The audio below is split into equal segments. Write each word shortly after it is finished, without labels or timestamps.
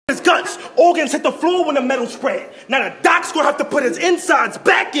Organs hit the floor when the metal spread. Now the doc's gonna have to put his insides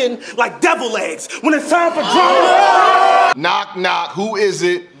back in like devil eggs when it's time for drama. Knock, knock. Who is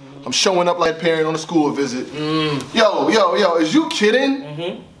it? I'm showing up like a parent on a school visit. Yo, is you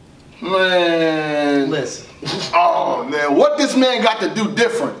kidding? Man. Listen. Oh, man. What this man got to do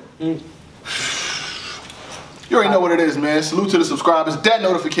different? You already know what it is, man. Salute to the subscribers. That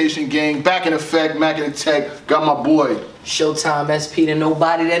notification gang. Back in effect. Mac in the tech. Got my boy. Showtime SP to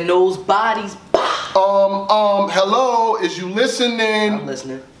nobody that knows bodies. Hello. Is you listening? I'm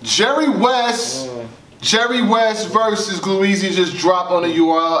listening. Jerry Wess. Jerry Wess versus Glueazy just dropped on the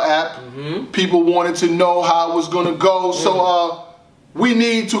URL app. People wanted to know how it was gonna go, so we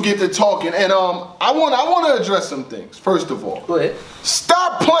need to get to talking. And I want to address some things. First of all, go ahead.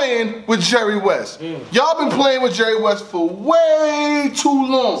 Stop playing with Jerry Wess. Y'all been playing with Jerry Wess for way too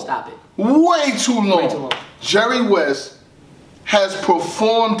long. Stop it. Way too long. Way too long. Jerry Wess has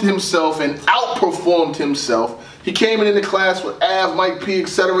performed himself and outperformed himself. He came in the class with Av, Mike P,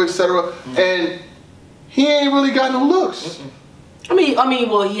 etc., and he ain't really got no looks. I mean,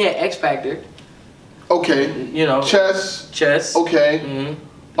 well, he had X Factor. Okay. You know. Chess. Okay.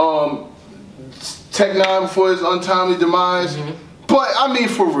 Tech 9 for his untimely demise. But I mean,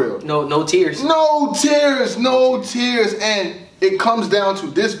 for real. No tears. No tears. And it comes down to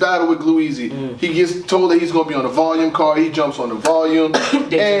this battle with Glueazy. He gets told that he's gonna be on the volume card. He jumps on the volume.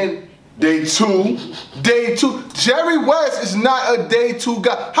 Day two. Jerry Wess is not a day 2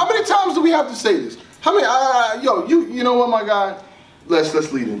 guy. How many times do we have to say this? How many? You know what, my guy?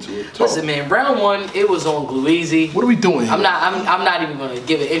 Let's lead into it. Talk. Listen, man. Round 1, it was on Glueazy. What are we doing here? I'm not even gonna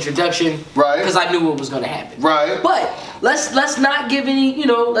give an introduction, right? Because I knew what was gonna happen, right? But let's not give any.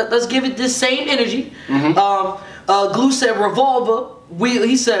 Let's give it this same energy. Glue said revolver.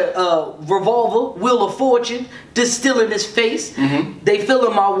 He said revolver, wheel of fortune, distill in his face. They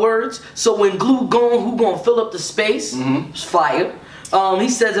filling my words. So when Glue gone, who gonna fill up the space? It's fire. He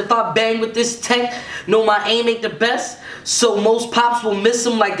says if I bang with this tech, no, my aim ain't the best. So most pops will miss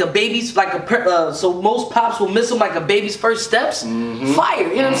him like a baby's baby's first steps. Fire,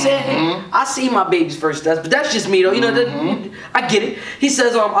 you know what I'm saying? I see my baby's first steps, but that's just me though. You know, I get it. He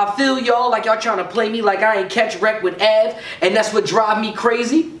says I feel y'all like y'all trying to play me like I ain't catch wreck with Av, and that's what drive me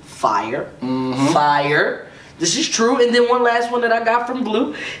crazy. Fire, fire. This is true. And then one last one that I got from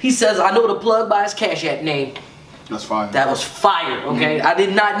Glue. He says I know the plug by his Cash App name. That's fire. That was fire. Okay, I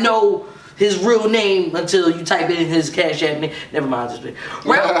did not know his real name until you type in his Cash App name. Never mind this bit.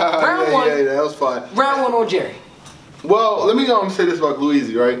 Round one. Yeah, that was fine. Round 1 on Jerry. Well, let me say this about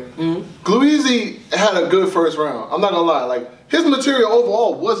Glueazy, right? Glueazy had a good first round. I'm not gonna lie. Like his material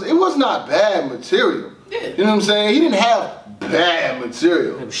overall was not bad material. Yeah. You know what I'm saying? He didn't have bad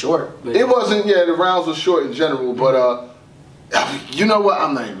material. It was short. It wasn't. Yeah, the rounds were short in general. But you know what?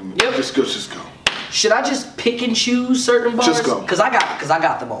 I'm not even. Just go. Should I just pick and choose certain bars? Just go. Cause I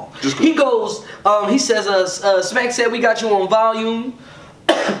got them all. Just go. He goes. He says. Smack said we got you on volume.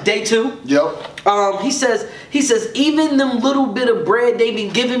 Day 2. Yep. He says even them little bit of bread they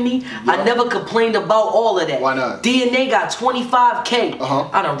been giving me, I never complained about all of that. Why not? DNA got 25K.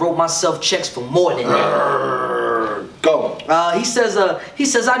 I done wrote myself checks for more than that. Go. He says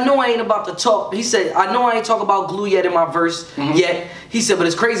I know I ain't about to talk. He said I know I ain't talk about Glue yet in my verse yet. He said, but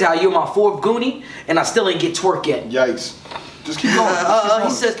it's crazy how you're my 4th Goonie and I still ain't get twerk yet. Yikes. Just keep going.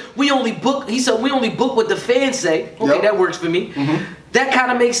 He says we only book what the fans say. Okay, that works for me. That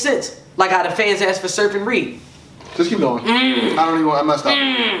kind of makes sense. Like how the fans ask for Surf and Read. Just keep going. I'm not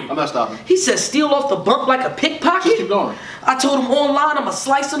stopping. I'm not stopping. He says steal off the bump like a pickpocket. Just keep going. I told him online I'ma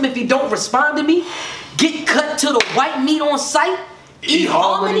slice him if he don't respond to me. Get cut to the white meat on sight. Eat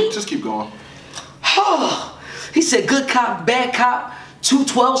harmony. Just keep going. He said good cop, bad cop. 2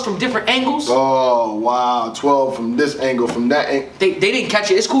 12s from different angles. Oh wow, 12 from this angle, from that angle. They didn't catch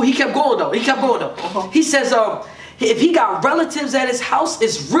it. It's cool. He kept going though. He says if he got relatives at his house,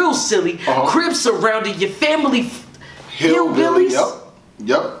 it's real silly. Cribs surrounded your family. Hillbillies.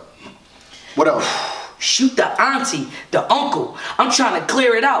 Yep. What else? Shoot the auntie, the uncle. I'm trying to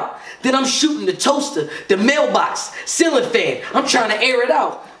clear it out. Then I'm shooting the toaster, the mailbox, ceiling fan. I'm trying to air it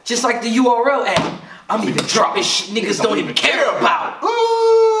out. Just like the URL ad. I'm even dropping shit niggas don't even care about.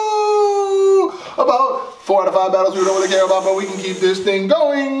 Ooh, about 4 out of 5 battles we don't really care about, but we can keep this thing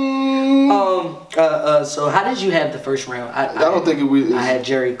going. So how did you have the first round? I don't think it. I had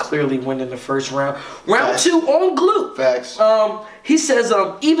Jerry clearly winning the first round. Round 2 on Glue. Facts. He says,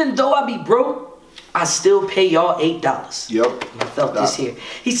 even though I be broke, I still pay y'all $8. Yep. I felt this here.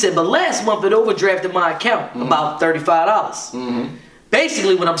 He said, but last month it overdrafted my account about $35.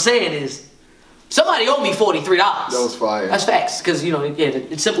 Basically what I'm saying is, Somebody owed me $43. That was fire. That's facts, because you know, yeah,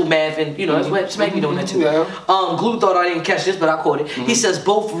 it's simple math, and you know, that's what Smack me doing that too. Yeah. Glue thought I didn't catch this, but I caught it. He says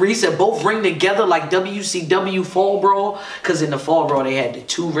both ring together like WCW Fall Brawl, because in the Fall Brawl they had the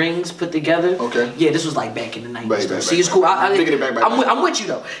 2 rings put together. Okay. Yeah, this was like back in the 90s. Right, See, it's cool. I'm with you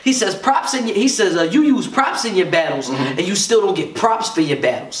though. He says props in. He says you use props in your battles, and you still don't get props for your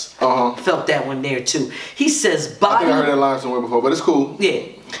battles. Felt that one there too. He says body. I think I heard that line somewhere before, but it's cool. Yeah.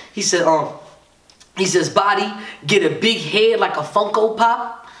 He said He says, body, get a big head like a Funko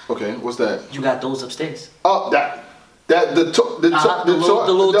Pop. Okay, what's that? You got those upstairs. Oh, the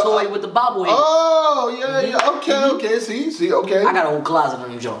little toy with the bobblehead. Oh, yeah, okay, see, okay. I got a whole closet of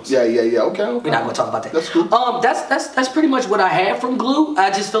them joints. Yeah, okay. We're not gonna talk about that. That's cool. That's pretty much what I had from Glue.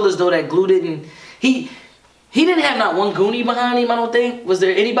 I just feel as though that Glue didn't, he didn't have not one Goonie behind him, I don't think. Was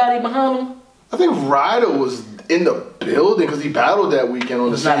there anybody behind him? I think Ryder was in the building because he battled that weekend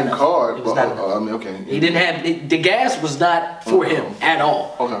on the same card. It was not enough. I mean, okay. He didn't have, the gas was not for him at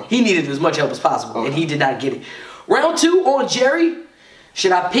all. Okay. He needed as much help as possible, and he did not get it. Round 2 on Jerry.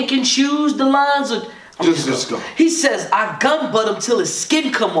 Should I pick and choose the lines or? Just go. He says, I gun butt him till his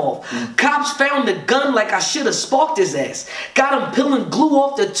skin come off. Cops found the gun like I should have sparked his ass. Got him peeling glue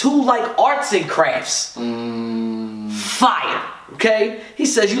off the tool like arts and crafts. Fire. Okay? He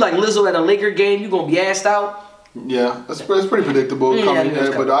says, you like Lizzo at a Laker game, you gonna be assed out. Yeah, that's pretty predictable.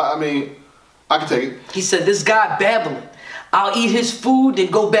 But I mean, I can take it. He said, this guy babbling. I'll eat his food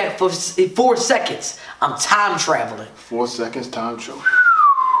and go back for 4 seconds. I'm time traveling. 4 seconds time travel.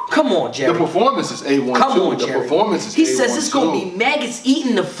 Come on, Jerry. The performance is A1 Come too. on, The Jerry. performance is He A1 says it's gonna be maggots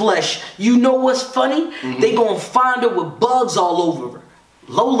eating the flesh. You know what's funny? They gonna find her with bugs all over her.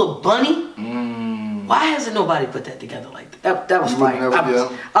 Lola Bunny? Why hasn't nobody put that together like that? That was fire.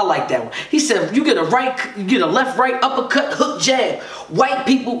 I like that one. He said you get a left, right, uppercut, hook, jab. White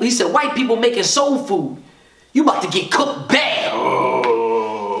people, he said white people making soul food. You about to get cooked bad.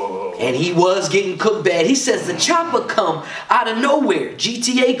 And he was getting cooked bad. He says the chopper come out of nowhere.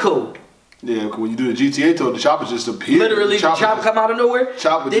 GTA code. Yeah, when you do the GTA code, the chopper just appears. Literally, the chopper come out of nowhere.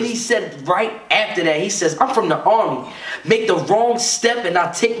 Then he said right after that, he says, I'm from the army. Make the wrong step and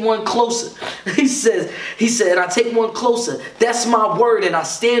I take one closer. He said, and I take one closer. That's my word, and I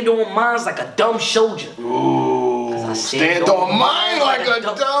stand on mine like a dumb soldier. Ooh, stand on mine like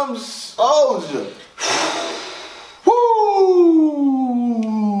a dumb soldier.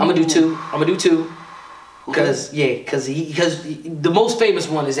 Woo! I'm gonna do two. Because the most famous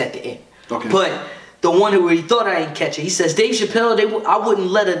one is at the end. Okay. But the one where he thought I didn't catch it, he says, Dave Chappelle, I wouldn't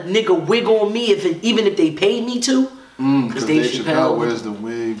let a nigga wig on me even if they paid me to. Because Dave Chappelle wears the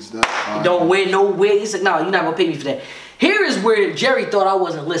wigs. Don't wear no wig. He's like, no, you're not gonna pay me for that. Here is where Jerry thought I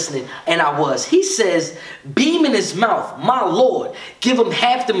wasn't listening, and I was. He says, beam in his mouth, my lord. Give him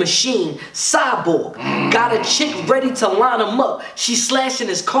half the machine, cyborg. Got a chick ready to line him up. She slashing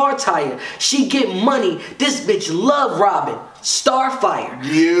his car tire. She get money. This bitch love robbing. Starfire.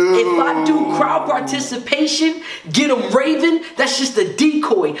 If I do crowd participation, get him raving, that's just a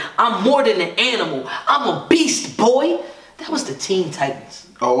decoy. I'm more than an animal. I'm a beast, boy. That was the Teen Titans.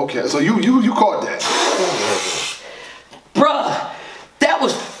 Oh, okay. So you caught that. Bruh, that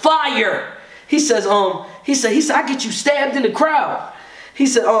was fire. He says, I get you stabbed in the crowd. He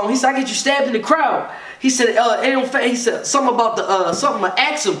said, I get you stabbed in the crowd. He said, he said something about the something. I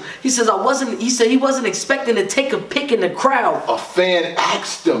asked him. He says he said he wasn't expecting to take a pic in the crowd. A fan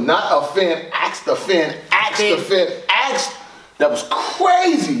asked him, not a fan asked. A fan asked. A fan asked. That was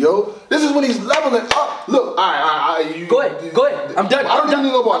crazy, yo. This is when he's leveling up. Look, all right. Go ahead. I'm done. I don't even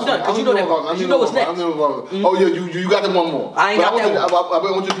know about I'm done. Because you know that. You know what's next. Oh yeah, you got them one more. I ain't got that one.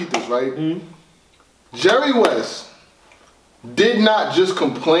 I want you to repeat this, right? Jerry Wess did not just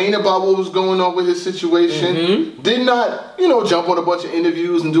complain about what was going on with his situation. Did not, jump on a bunch of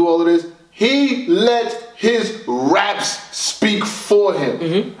interviews and do all of this. He let his raps speak for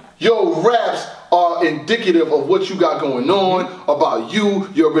him. Your raps are indicative of what you got going on, about you,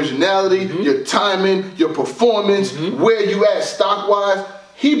 your originality, your timing, your performance, where you at stock-wise.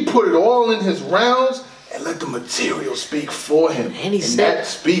 He put it all in his rounds and let the material speak for him. And that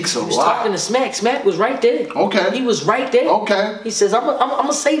speaks a lot. He was talking to Smack. Smack was right there. Okay. He was right there. Okay. He says, I'm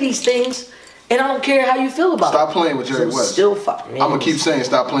gonna say these things, and I don't care how you feel about it. Stop playing with Jerry Wess. Still fucking. I'm gonna keep saying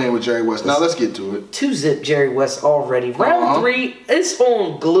stop playing with Jerry Wess. Now let's get to it. 2-zip Jerry Wess already. Round 3, it's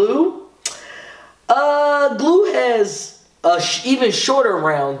on Glue. Glue has a even shorter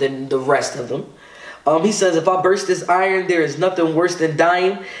round than the rest of them. He says, if I burst this iron, there is nothing worse than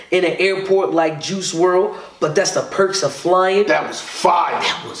dying in an airport like Juice WRLD, but that's the perks of flying. That was fire.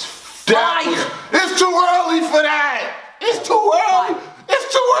 That was fire. It's too early for that. It's too early.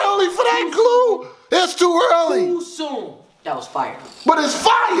 It's too early for that glue. It's too early. Too soon. That was fire. But it's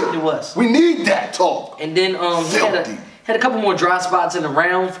fire. It was. We need that talk. And then he had a couple more dry spots in the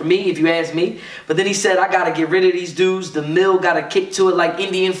round for me, if you ask me. But then he said, I gotta get rid of these dudes. The mill gotta kick to it like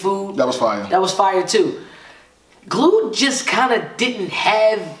Indian food. That was fire. That was fire too. Glue just kind of didn't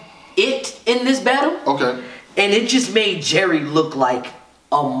have it in this battle. Okay. And it just made Jerry look like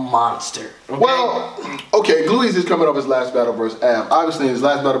a monster. Okay? Well, okay, Glueazy is coming off his last battle versus Av. Obviously, in his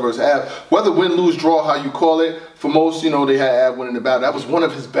last battle versus Av, whether win, lose, draw, how you call it, for most, you know, they had Av winning the battle. That was one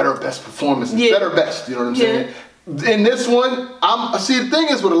of his best performances. Yeah. Better best, you know what I'm saying? In this one, see, the thing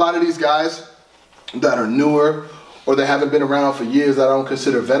is with a lot of these guys that are newer or that haven't been around for years that I don't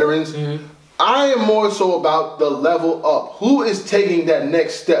consider veterans, I am more so about the level up. Who is taking that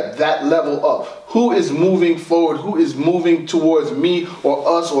next step, that level up? Who is moving forward? Who is moving towards me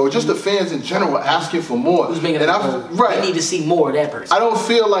or us or just the fans in general asking for more? Who's making right. They need to see more of that person. I don't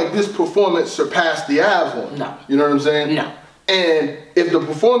feel like this performance surpassed the Av one. No. You know what I'm saying? No. And if the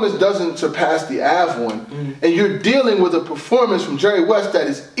performance doesn't surpass the Av one, and you're dealing with a performance from Jerry Wess that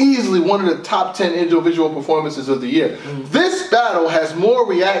is easily one of the top 10 individual performances of the year, this battle has more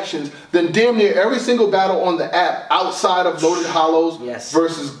reactions than damn near every single battle on the app outside of Loaded Hollows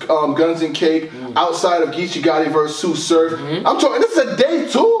versus Guns and Cake, outside of Geechee Gotti versus Sue Surf. I'm talking, this is a day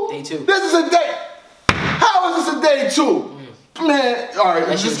two? Day two. This is a day. How is this a day two? Man, all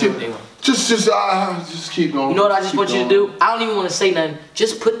right, just keep going. You know what I just want you to do? I don't even want to say nothing.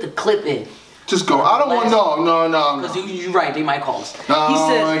 Just put the clip in. Just go. I don't want no. Because you're right, they might call us. No,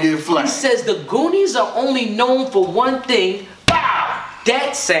 I get flat. He says the Goonies are only known for one thing. Bow!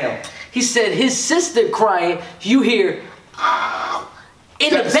 That sound. He said his sister crying, you hear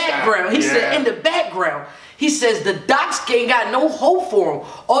in the background. He said in the background. He says the docs ain't got no hope for him.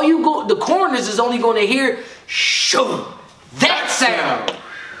 The coroners is only going to hear shoo. That sound.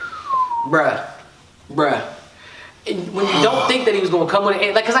 Bruh. And when you don't think that he was going to come with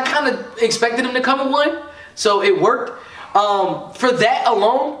it, like, because I kind of expected him to come with one, so it worked. For that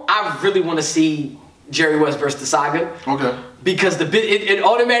alone, I really want to see Jerry Wess versus the Saga. Okay. Because it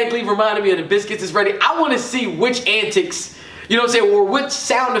automatically reminded me of the Biscuits is Ready. I want to see which antics, you know what I'm saying, or which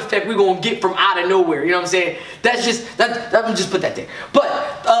sound effect we're going to get from out of nowhere, you know what I'm saying? That's just, I'm just put that there.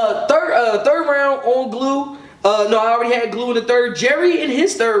 But third round on Glue. No, I already had Glue in the third. Jerry in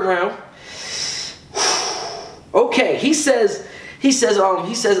his third round. Okay, he says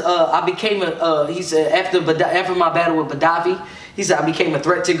I became he said after my battle with Gaddafi, he said I became a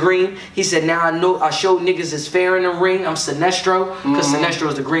threat to Green. He said now I show niggas is fair in the ring. I'm Sinestro, because Sinestro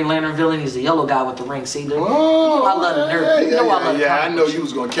is the Green Lantern villain. He's the yellow guy with the ring. See, I love the nerd. I know you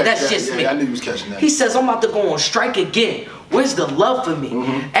was gonna catch that. That's just me. I knew you was catching that. He says I'm about to go on strike again. Where's the love for me?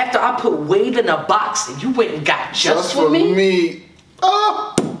 After I put Wade in a box and you went and got just for me.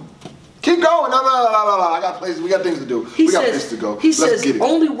 Keep going. No. I got places. We got things to do. We got places to go. He says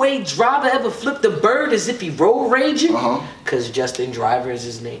only way Driver ever flipped a bird is if he road raging. Cause Justin Driver is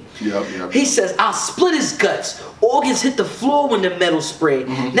his name. Yep. He says I'll split his guts. Organs hit the floor when the metal sprayed.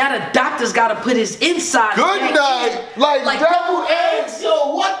 Now the doctor's gotta put his insides. Good night. Like double eggs.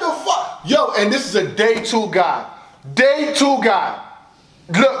 Yo, what the fuck? Yo, and this is a day two guy. Day two guy.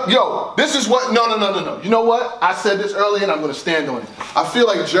 Look, yo, this is what, no. You know what? I said this earlier and I'm going to stand on it. I feel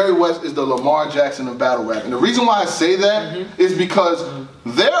like Jerry Wess is the Lamar Jackson of battle rap. And the reason why I say that is because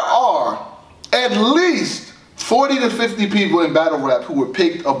there are at least 40 to 50 people in battle rap who were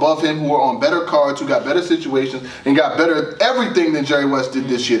picked above him, who were on better cards, who got better situations, and got better everything than Jerry Wess did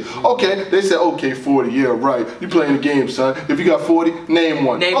this year. Okay, they said, okay, 40, yeah, right. You playing the game, son. If you got 40, name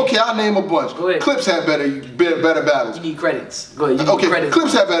one. Okay, I'll name a bunch. Go ahead. Clips had better battles. You need credits. Go ahead. Okay,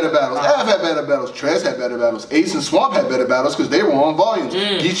 Clips had better battles. Av had better battles. Trez had better battles. Ace and Swamp had better battles because they were on volumes.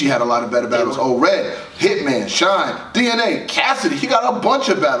 Geechee had a lot of better battles. Red, Hitman, Shine, DNA, Cassidy. He got a bunch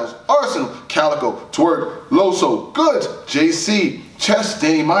of battles. Arsenal, Calico, Twerk, Loso, Goods, JC, Chess,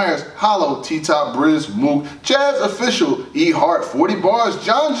 Danny Myers, Hollow, T-Top, Briz, Mook, Jazz Official, E Hart, 40 Bars,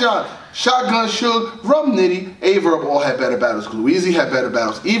 John, Shotgun Suge, Rum Nitty, Averb all had better battles. Glueazy had better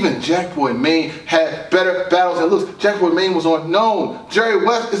battles. Even Jackboy Maine had better battles. And look, Jackboy Maine was on known. Jerry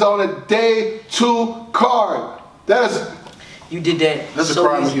Wess is on a day 2 card. You did that. That's so a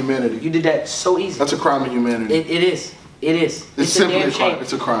crime of humanity. You did that so easy. That's a crime of humanity. It is. It's simply a crime.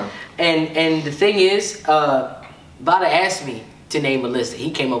 It's a crime. And the thing is, Vada asked me to name a list.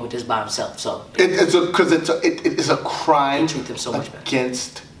 He came up with this by himself. So it's a crime treat them so much better.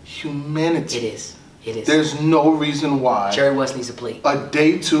 Against humanity. It is. There's no reason why Jerry Wess needs to play a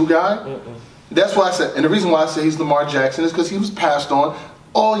day 2 guy. That's why I said, and the reason why I say he's Lamar Jackson is because he was passed on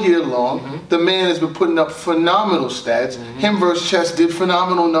all year long. The man has been putting up phenomenal stats. Him versus Chess did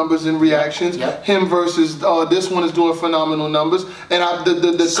phenomenal numbers in reactions. Him versus this one is doing phenomenal numbers. And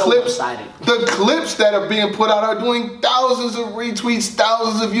the clips that are being put out are doing thousands of retweets,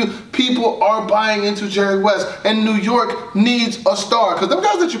 thousands of views. People are buying into Jerry Wess, and New York needs a star. Because them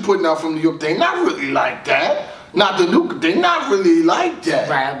guys that you're putting out from New York, they not really like that. Not the new, they not really like that.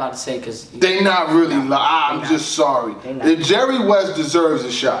 Right, I'm about to say, because they not really I'm just sorry. Jerry Wess deserves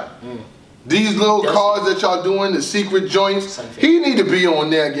a shot. These little cards that y'all doing, the secret joints, he need to be on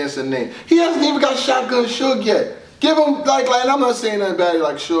there against a name. He hasn't even got Shotgun Suge yet. Give him, like I'm not saying nothing bad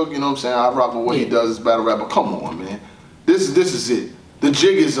like Suge, you know what I'm saying? I rock with what he does as battle rapper. Come on, man. This is it. The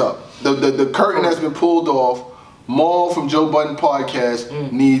jig is up. The curtain has been pulled off. Maul from Joe Budden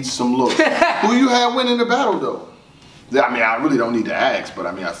Podcast needs some looks. Who you had winning the battle though? I mean, I really don't need to ask, but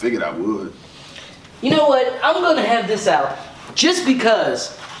I mean, I figured I would. You know what? I'm gonna have this out just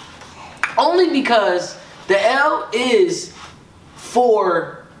because, only because the L is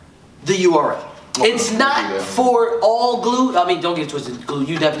for the URL. It's not for all Glue. I mean, don't get twisted, Glue.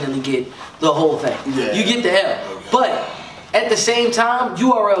 You definitely get the whole thing. You get the L, but at the same time,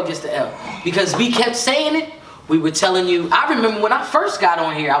 URL gets the L because we kept saying it. We were telling you, I remember when I first got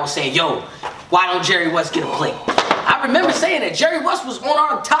on here, I was saying, yo, why don't Jerry Wess get a plate? I remember saying that Jerry Wess was on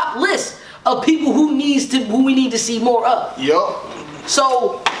our top list of people who we need to see more of.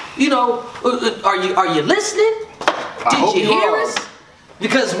 So, you know, are you listening? Did you hear us?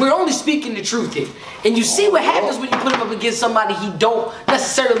 Because we're only speaking the truth here. And you see what happens when you put him up against somebody he don't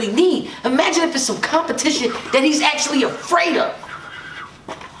necessarily need. Imagine if it's some competition that he's actually afraid of.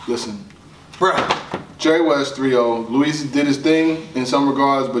 Listen. Bruh. Jerry Wess 3-0. Glueazy did his thing in some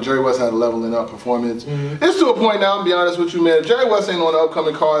regards, but Jerry Wess had a leveling up performance. It's to a point now, I'm be honest with you, man. If Jerry Wess ain't on the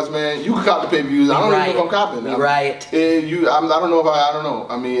upcoming cards, man, you can cop the pay-per-views. I don't even know if I'm copping. I don't know if I don't know.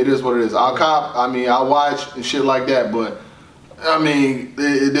 I mean, it is what it is. I'll cop, I mean, I'll watch and shit like that, but I mean,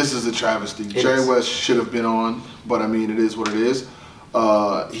 this is a travesty. Jerry Wess should have been on, but I mean, it is what it is.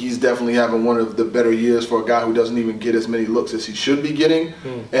 He's definitely having one of the better years for a guy who doesn't even get as many looks as he should be getting.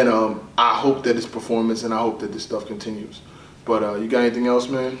 And I hope that his performance and I hope that this stuff continues. But you got anything else,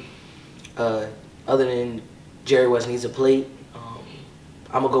 man? Other than Jerry Wess needs a plate,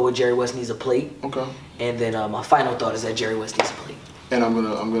 I'm gonna go with Jerry Wess needs a plate. Okay. And then my final thought is that Jerry Wess needs a plate. And I'm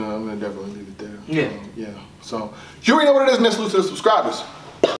gonna definitely leave it there. Yeah. So you already know what it is, man. Salute to the subscribers.